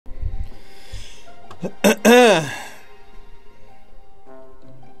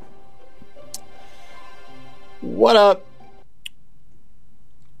What up?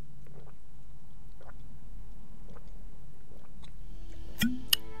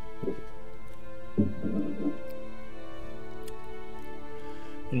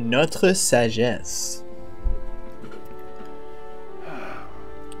 Notre sagesse.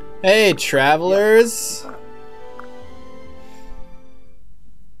 Hey, travelers.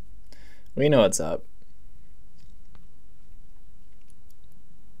 We know what's up.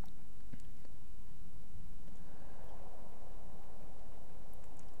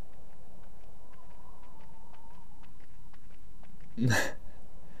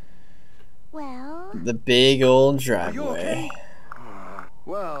 Well, The big old driveway. Are you okay?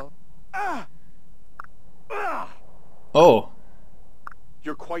 Well, Oh.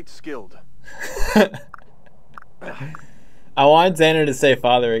 you're quite skilled. I want Xander to say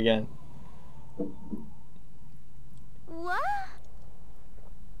father again. what?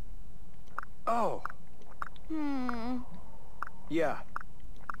 Oh, yeah.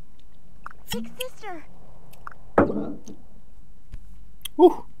 Big sister.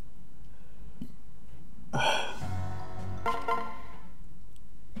 Whew.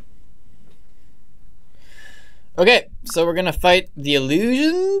 Okay, so we're gonna fight the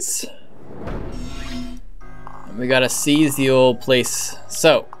illusions. And we gotta seize the old place.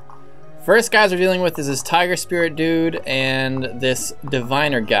 So, first guys we're dealing with is this tiger spirit dude and this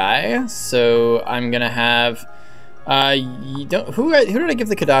diviner guy. So I'm gonna have who did I give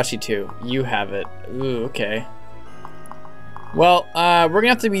the Kodachi to? You have it. Ooh, okay. Well, we're gonna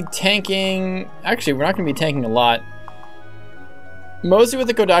have to be tanking. Actually, we're not gonna be tanking a lot. Mostly what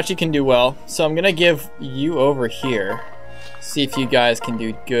the Kodachi can do well, so I'm gonna give you over here. See if you guys can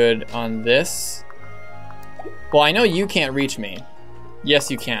do good on this. Well, I know you can't reach me. Yes,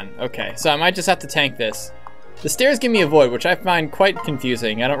 you can. Okay, so I might just have to tank this. The stairs give me a void, which I find quite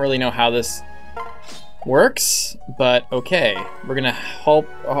confusing. I don't really know how this works, but okay. We're gonna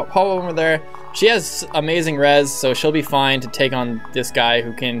hop over there. She has amazing res, so she'll be fine to take on this guy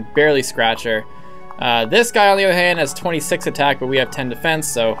who can barely scratch her. This guy, on the other hand, has 26 attack, but we have 10 defense,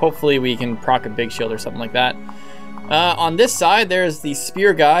 so hopefully we can proc a big shield or something like that. On this side, there's the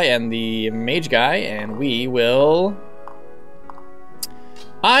spear guy and the mage guy, and we will...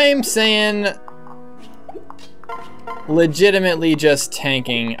 I'm saying... legitimately just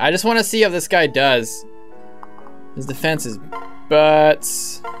tanking. I just want to see how this guy does. His defense is... but...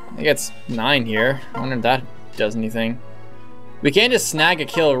 I think it's 9 here. I wonder if that does anything. We can't just snag a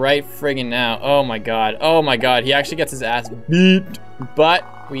kill right friggin' now. Oh my god. Oh my god. He actually gets his ass beat.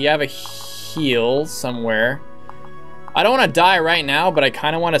 But we have a heal somewhere. I don't want to die right now, but I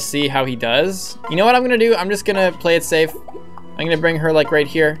kind of want to see how he does. You know what I'm going to do? I'm just going to play it safe. I'm going to bring her like right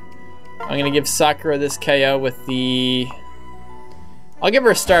here. I'm going to give Sakura this KO with the... I'll give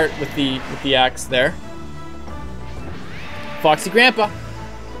her a start with the axe there. Foxy Grandpa.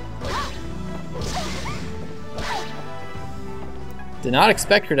 Did not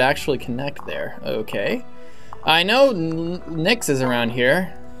expect her to actually connect there. Okay. I know Nyx is around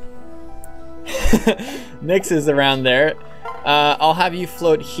here. Nyx is around there. I'll have you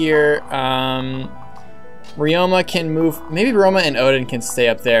float here. Ryoma can move. Maybe Roma and Odin can stay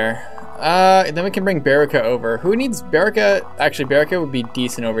up there. Then we can bring Baraka over. Who needs Baraka? Actually, Baraka would be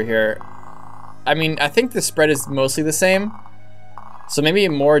decent over here. I mean, I think the spread is mostly the same. So maybe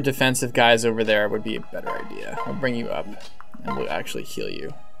more defensive guys over there would be a better idea. I'll bring you up. And we'll actually heal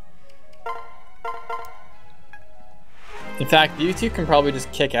you. In fact, you two can probably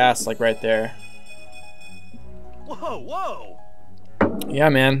just kick ass like right there. Whoa, whoa! Yeah,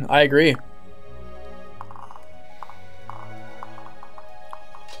 man, I agree.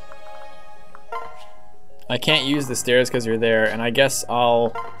 I can't use the stairs because you're there, and I guess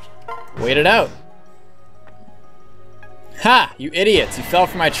I'll wait it out. Ha! You idiots! You fell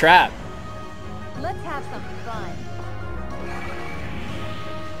for my trap. Let's have some fun.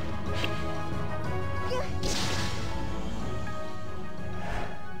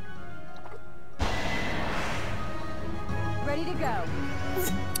 Ready to go.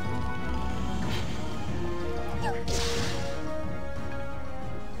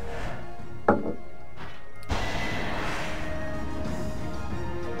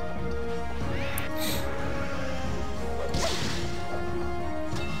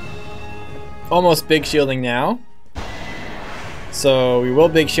 Almost big shielding now. So we will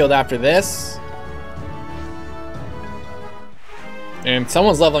big shield after this. And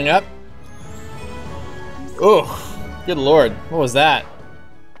someone's leveling up. Ugh. Good lord, what was that?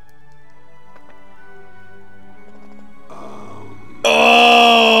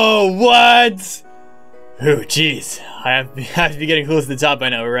 Oh, what? Ooh, jeez. I have to be getting close to the top by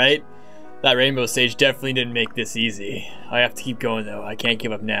now, right? That rainbow stage definitely didn't make this easy. I have to keep going though. I can't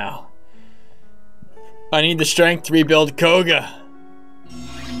give up now. I need the strength to rebuild Koga.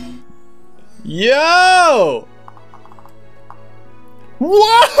 Yo!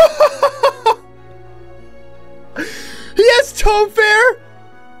 Whoa! He has Tome Fair?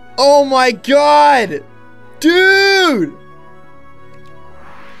 Oh my god! Dude!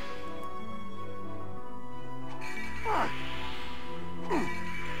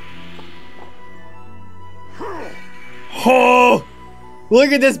 Oh!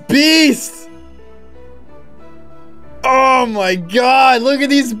 Look at this beast! Oh my god! Look at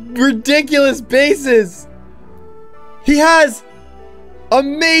these ridiculous bases! He has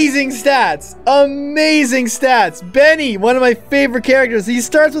amazing stats! Amazing stats! Benny, one of my favorite characters. He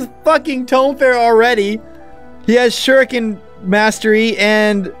starts with fucking Tome Fair already. He has Shuriken Mastery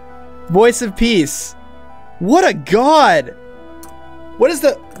and Voice of Peace. What a god! What's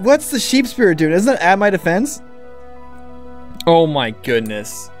the Sheep Spirit doing? Isn't that add my defense? Oh my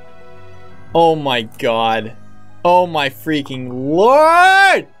goodness. Oh my god. Oh my freaking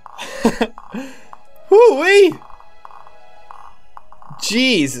lord! Hoo-wee!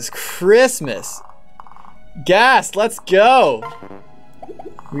 Jesus Christmas. Gas, let's go.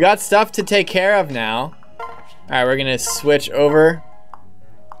 We got stuff to take care of now. Alright, we're gonna switch over.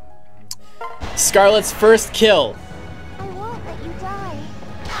 Scarlet's first kill. I won't let you die.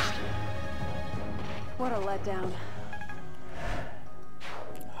 What a letdown.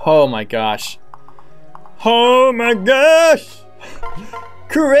 Oh my gosh. Oh my gosh!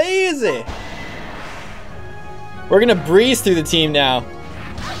 Crazy! We're gonna breeze through the team now.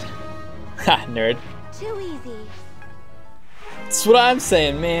 Ha, nerd. Too easy. That's what I'm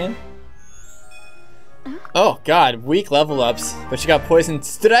saying, man. Oh god, weak level ups. But you got Poison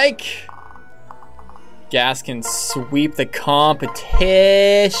Strike. Gas can sweep the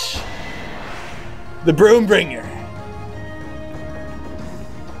competition. The Broombringer.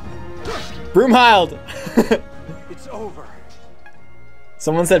 Broomhild! It's over.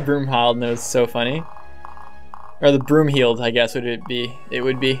 Someone said Broomhild and it was so funny. Or the Broomhealed, I guess would it be. It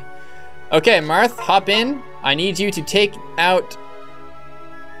would be. Okay, Marth, hop in. I need you to take out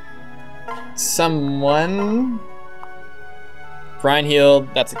someone. Brian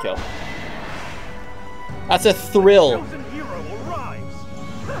healed, that's a kill. That's a thrill. Chosen hero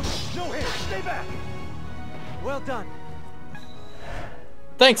arrives. No hit, stay back. Well done.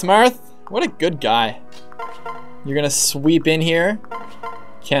 Thanks, Marth. What a good guy. You're gonna sweep in here.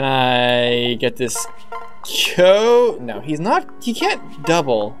 Can I get this No, he's not. He can't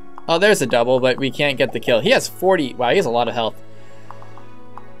double. Oh, there's a double, but we can't get the kill. He has 40. Wow, he has a lot of health.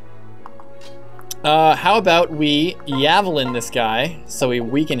 How about we Javelin this guy so we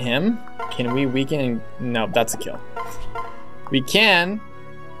weaken him? Can we weaken? No, that's a kill. We can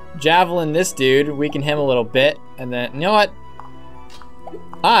Javelin this dude, weaken him a little bit, and then, you know what?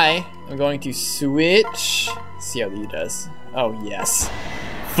 I am going to switch. See how he does. Oh, yes.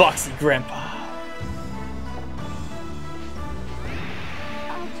 Foxy Grandpa.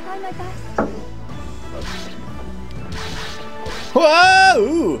 I'll try my best.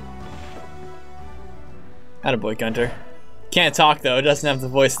 Whoa! Attaboy, Gunter. Can't talk though, it doesn't have the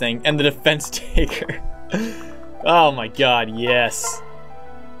voice thing. And the defense taker. Oh my god, yes.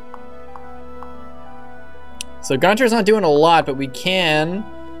 So Gunter's not doing a lot, but we can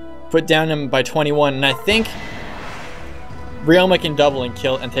put down him by 21, and I think Ryoma can double and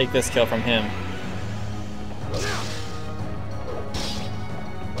kill and take this kill from him.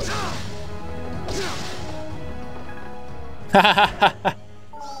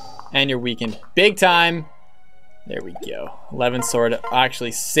 And you're weakened. Big time. There we go. 11 sword,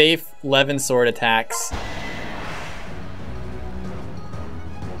 actually safe 11 sword attacks.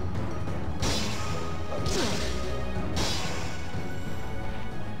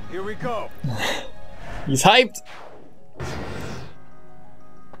 Here we go. He's hyped.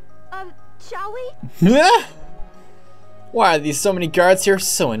 Shall we? Why are these so many guards here?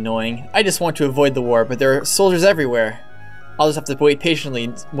 So annoying. I just want to avoid the war, but there are soldiers everywhere. I'll just have to wait patiently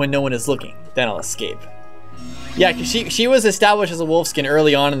when no one is looking. Then I'll escape. Yeah, cause she was established as a wolfskin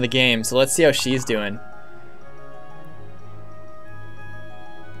early on in the game, so let's see how she's doing.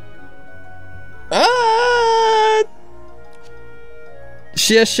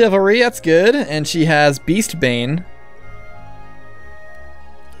 She has chivalry, that's good, and she has Beastbane.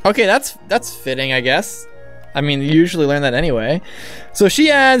 Okay, that's fitting, I guess. I mean, you usually learn that anyway. So she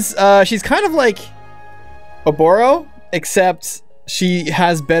has, she's kind of like Oboro, except she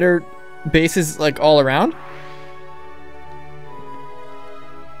has better bases like all around.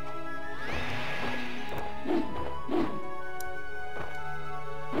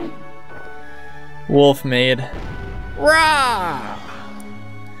 Wolf maid. Rah!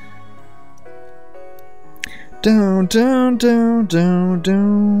 Down, down, down, down,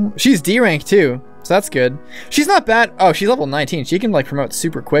 down. She's D rank too, so that's good. She's not bad. Oh, she's level 19. She can like promote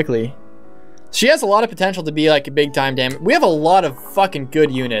super quickly. She has a lot of potential to be like a big time damage. We have a lot of fucking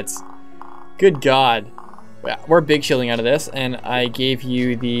good units. Good God. Yeah, we're big shielding out of this, and I gave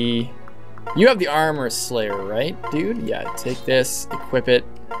you the... You have the Armor Slayer, right, dude? Yeah, take this, equip it.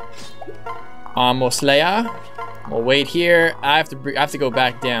 Armor Slayer. We'll wait here. I have to go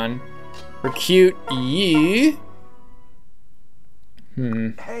back down. Recruit you.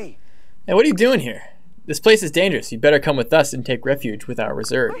 Hey, what are you doing here? This place is dangerous. You better come with us and take refuge with our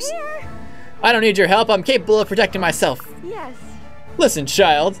reserves. We're here. I don't need your help. I'm capable of protecting myself. Yes. Listen,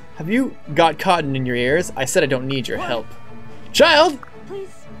 child. Have you got cotton in your ears? I said I don't need your help. Child!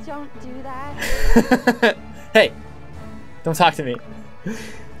 Please don't do that. Hey, don't talk to me.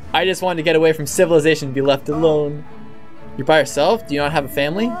 I just wanted to get away from civilization and be left alone. You're by yourself? Do you not have a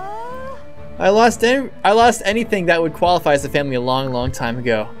family? I lost anything that would qualify as a family a long, long time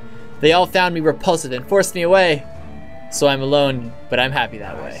ago. They all found me repulsive and forced me away. So I'm alone, but I'm happy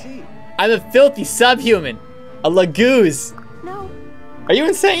that way. I'm a filthy subhuman. A lagooz. No. Are you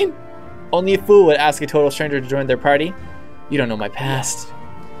insane? Only a fool would ask a total stranger to join their party. You don't know my past.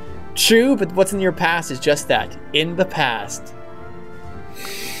 True, but what's in your past is just that. In the past.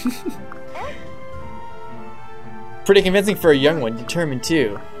 Pretty convincing for a young one, determined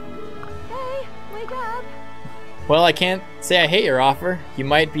too. Hey, wake up. Well, I can't say I hate your offer. You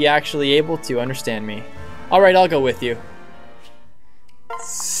might be actually able to understand me. Alright, I'll go with you.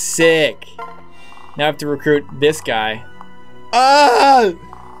 Sick. Now I have to recruit this guy. Ah!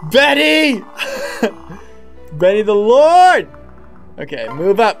 Betty! Betty the Lord! Okay,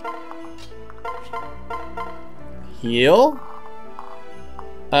 move up. Heal.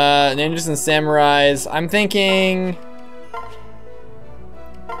 Ninjas and samurais. I'm thinking...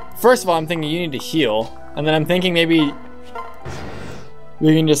 First of all, I'm thinking you need to heal. And then I'm thinking maybe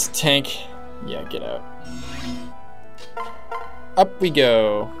we can just tank. Yeah, get out. Up we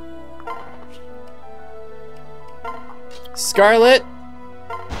go. Scarlet,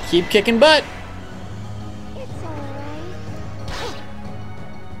 keep kicking butt. It's alright.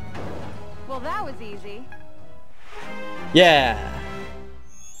 Well, that was easy. Yeah.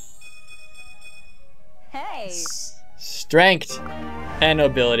 Hey. Strength and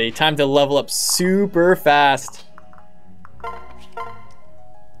nobility. Time to level up super fast.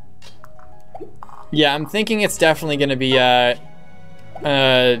 Yeah, I'm thinking it's definitely gonna be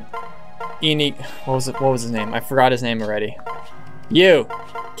what was his name? I forgot his name already. You,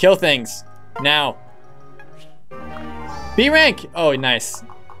 kill things now. B rank. Oh, nice.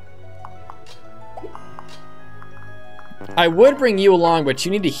 I would bring you along, but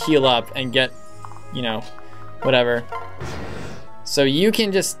you need to heal up and get, you know, whatever. So you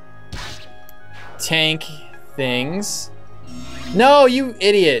can just tank things. No, you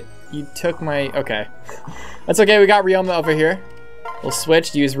idiot. You took my, okay. That's okay, we got Ryoma over here. We'll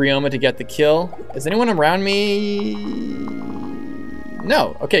switch, use Ryoma to get the kill. Is anyone around me?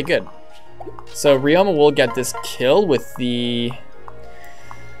 No, okay, good. So Ryoma will get this kill with the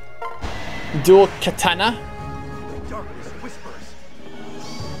dual katana. darkness whispers.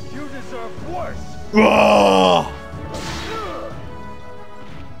 You deserve worse. Ugh!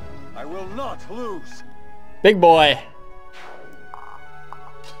 I will not lose. Big boy.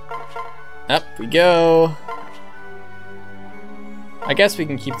 Up we go. I guess we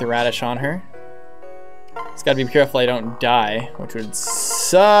can keep the radish on her. Just gotta be careful I don't die, which would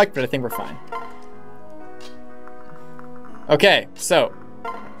suck, but I think we're fine. Okay, so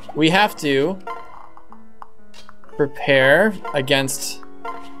we have to prepare against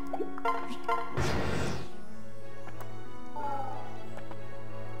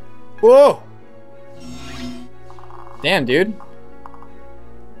whoa! Damn, dude.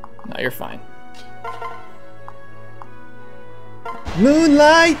 No, you're fine.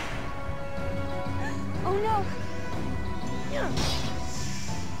 Moonlight! Oh no.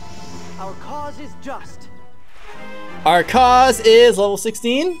 Our cause is just. Our cause is level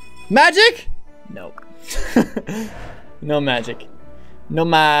 16. Magic? Nope. No magic. No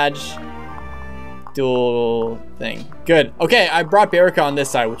mag. Dual thing. Good. Okay, I brought Baraka on this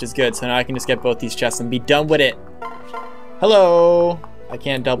side, which is good. So now I can just get both these chests and be done with it. Hello. I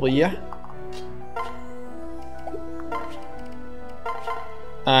can't double you.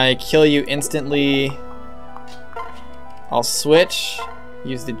 I kill you instantly. I'll switch.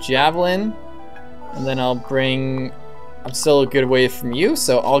 Use the javelin. And then I'll bring... I'm still a good way from you,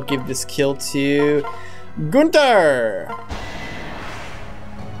 so I'll give this kill to Gunther.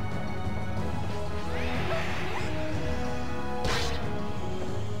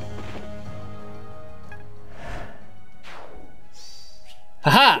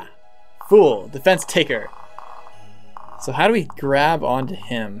 Haha! Fool, defense taker. So how do we grab onto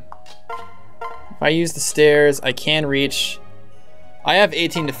him? If I use the stairs, I can reach. I have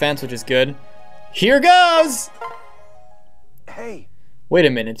 18 defense, which is good. Here goes! Hey. Wait a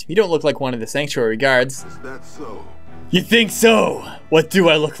minute, you don't look like one of the sanctuary guards. Is that so? You think so? What do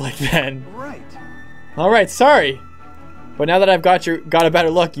I look like then? Right. Alright, sorry. But now that I've got a better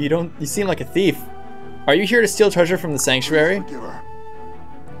look, you seem like a thief. Are you here to steal treasure from the sanctuary? Forgive her.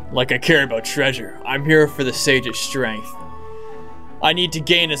 Like I care about treasure. I'm here for the sage's strength. I need to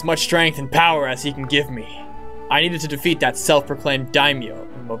gain as much strength and power as he can give me. I needed to defeat that self-proclaimed daimyo,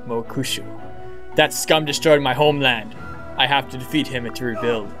 Mokushu. That scum destroyed my homeland. I have to defeat him and to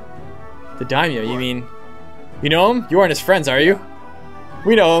rebuild. The daimyo, you mean... You know him? You aren't his friends, are you?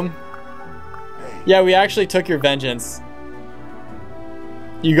 We know him. Yeah, we actually took your vengeance.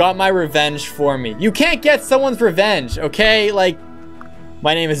 You got my revenge for me. You can't get someone's revenge, okay? Like,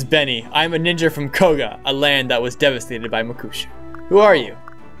 my name is Benny. I'm a ninja from Koga, a land that was devastated by Mokushu. Who are you?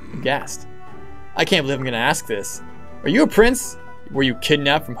 I'm gassed. I can't believe I'm gonna ask this. Are you a prince? Were you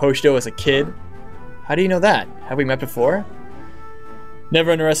kidnapped from Hoshido as a kid? How do you know that? Have we met before?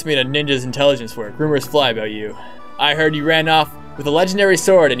 Never underestimate a ninja's intelligence work. Rumors fly about you. I heard you ran off with a legendary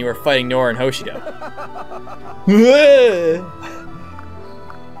sword and you were fighting Nora and Hoshido.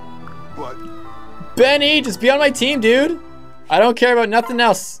 But Benny, just be on my team, dude. I don't care about nothing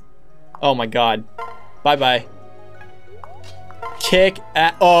else. Oh my god. Bye-bye. Kick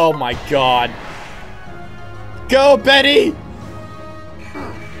at... Oh my god. Go, Benny!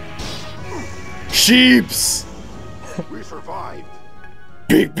 Sheeps! we survived.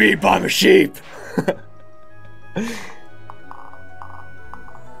 Beep beep, I'm a sheep!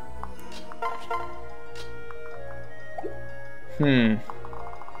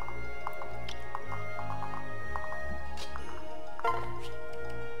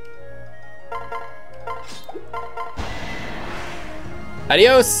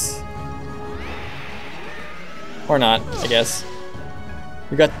 Adios! Or not, I guess.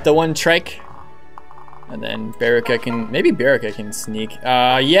 We got the one trike. And then Baraka can... Maybe Baraka can sneak.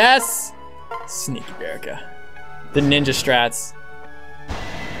 Yes! Sneaky Baraka. The ninja strats.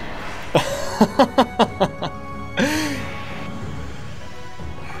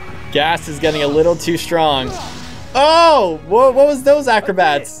 Gas is getting a little too strong. Oh! What was those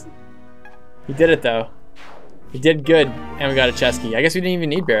acrobats? He did it though. He did good. And we got a chest key. I guess we didn't even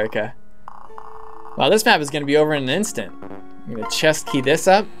need Baraka. Wow, this map is going to be over in an instant. I'm going to chest key this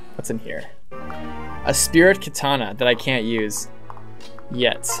up. What's in here? A spirit katana that I can't use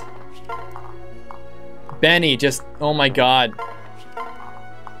yet. Benny just, oh my god.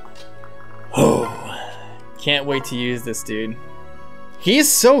 Oh, can't wait to use this dude. He's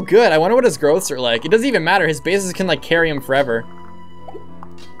so good. I wonder what his growths are like. It doesn't even matter. His bases can like carry him forever.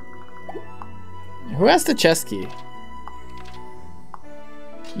 Who has the chest key?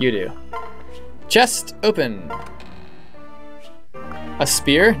 You do. Chest open. A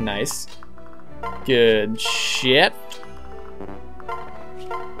spear, nice. Good shit.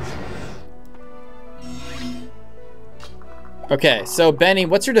 Okay, so Benny,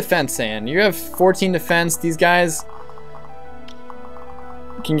 what's your defense saying? You have 14 defense. These guys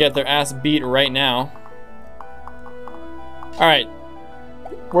can get their ass beat right now. Alright.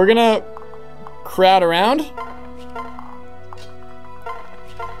 We're gonna crowd around.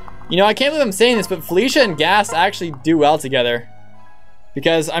 You know, I can't believe I'm saying this, but Felicia and Gas actually do well together.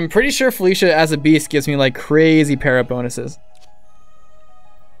 Because I'm pretty sure Felicia as a beast gives me like crazy para bonuses.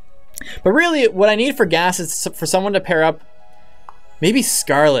 But really, what I need for Gas is for someone to pair up. Maybe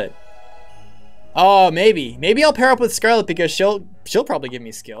Scarlet. Oh, maybe. Maybe I'll pair up with Scarlet because she'll probably give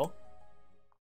me skill.